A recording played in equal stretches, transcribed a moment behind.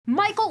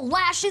Michael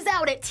lashes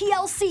out at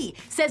TLC,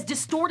 says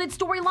distorted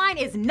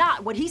storyline is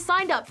not what he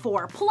signed up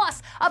for.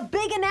 Plus, a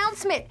big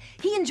announcement.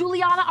 He and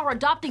Juliana are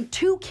adopting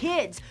 2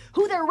 kids,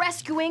 who they're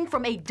rescuing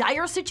from a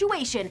dire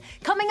situation,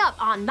 coming up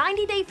on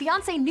 90 Day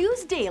Fiancé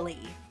News Daily.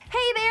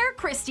 Hey there,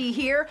 Christy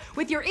here,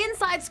 with your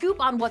inside scoop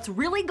on what's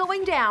really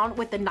going down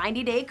with the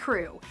 90 Day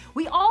crew.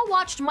 We all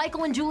watched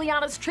Michael and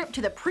Juliana's trip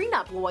to the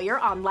prenup lawyer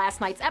on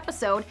last night's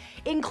episode,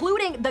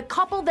 including the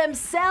couple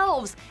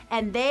themselves,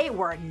 and they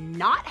were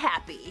not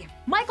happy.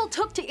 Michael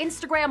took to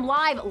Instagram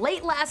Live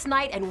late last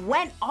night and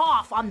went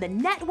off on the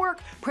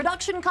network,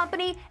 production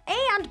company,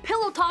 and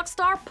Pillow Talk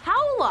star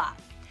Paula.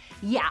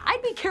 Yeah,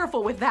 I'd be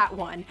careful with that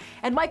one.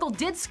 And Michael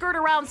did skirt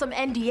around some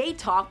NDA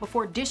talk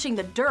before dishing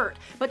the dirt,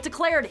 but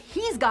declared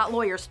he's got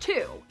lawyers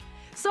too.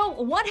 So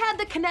what had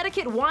the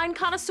Connecticut wine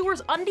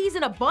connoisseurs undies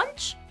in a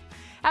bunch?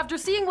 After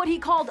seeing what he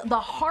called the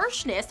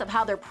harshness of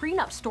how their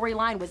prenup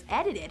storyline was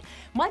edited,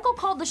 Michael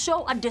called the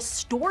show a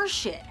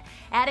distortion,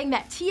 adding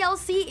that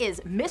TLC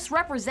is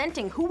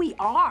misrepresenting who we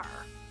are.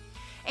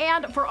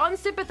 And for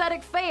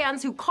unsympathetic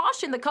fans who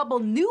cautioned the couple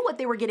knew what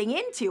they were getting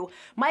into,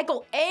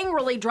 Michael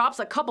angrily drops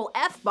a couple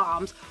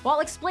F-bombs while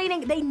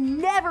explaining they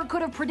never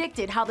could have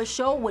predicted how the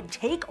show would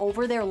take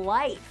over their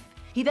life.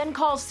 He then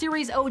calls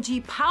series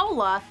OG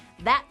Paula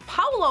that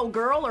Paulo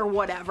girl or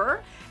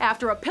whatever,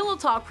 after a Pillow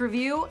Talk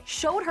review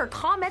showed her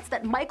comments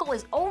that Michael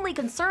is only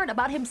concerned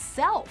about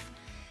himself.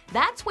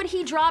 That's when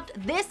he dropped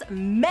this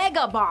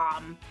mega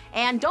bomb.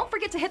 And don't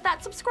forget to hit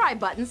that subscribe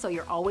button so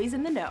you're always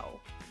in the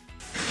know.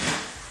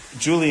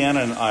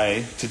 Juliana and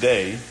I,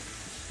 today,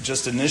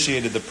 just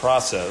initiated the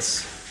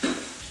process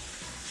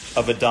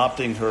of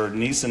adopting her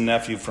niece and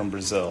nephew from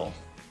Brazil.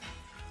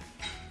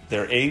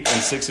 They're 8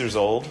 and 6 years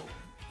old,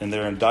 and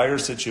they're in dire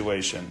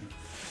situation.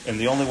 And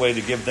the only way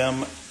to give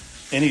them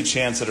any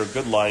chance at a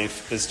good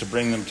life is to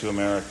bring them to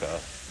America.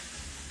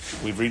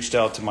 We've reached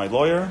out to my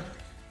lawyer.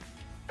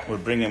 We're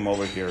bringing them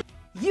over here.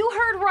 You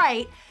heard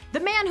right. The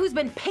man who's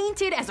been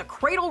painted as a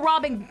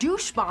cradle-robbing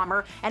douche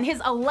bomber and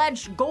his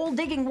alleged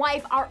gold-digging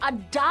wife are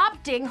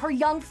adopting her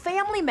young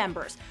family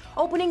members,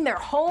 opening their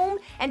home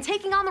and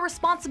taking on the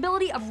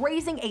responsibility of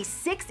raising a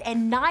 6-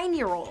 and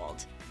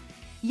 9-year-old.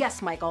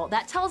 Yes, Michael,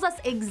 that tells us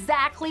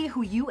exactly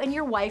who you and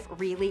your wife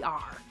really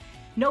are.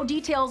 No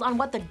details on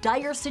what the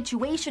dire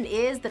situation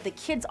is that the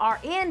kids are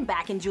in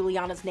back in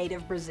Juliana's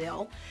native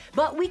Brazil,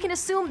 but we can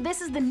assume this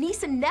is the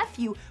niece and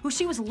nephew who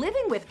she was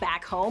living with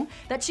back home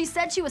that she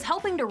said she was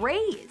helping to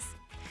raise.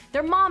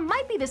 Their mom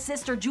might be the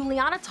sister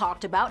Juliana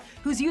talked about,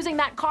 who's using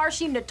that car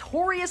she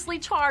notoriously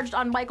charged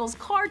on Michael's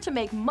car to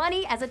make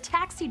money as a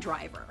taxi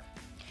driver.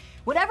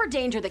 Whatever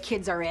danger the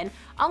kids are in,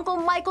 Uncle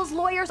Michael's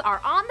lawyers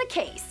are on the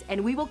case,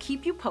 and we will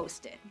keep you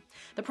posted.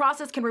 The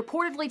process can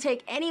reportedly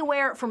take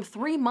anywhere from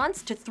 3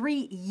 months to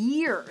 3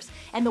 years,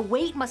 and the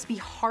wait must be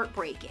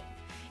heartbreaking.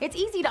 It's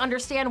easy to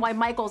understand why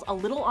Michael's a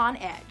little on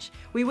edge.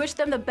 We wish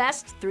them the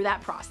best through that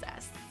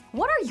process.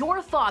 What are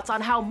your thoughts on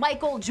how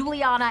Michael,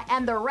 Juliana,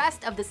 and the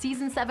rest of the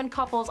Season 7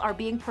 couples are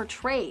being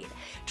portrayed?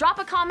 Drop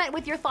a comment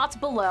with your thoughts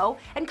below,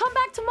 and come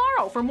back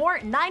tomorrow for more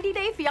 90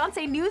 Day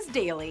Fiancé News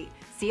Daily.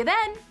 See you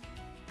then!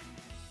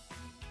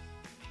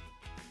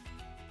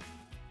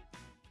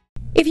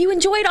 If you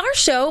enjoyed our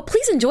show,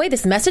 please enjoy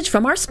this message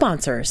from our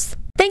sponsors.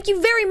 Thank you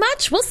very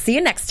much. We'll see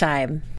you next time.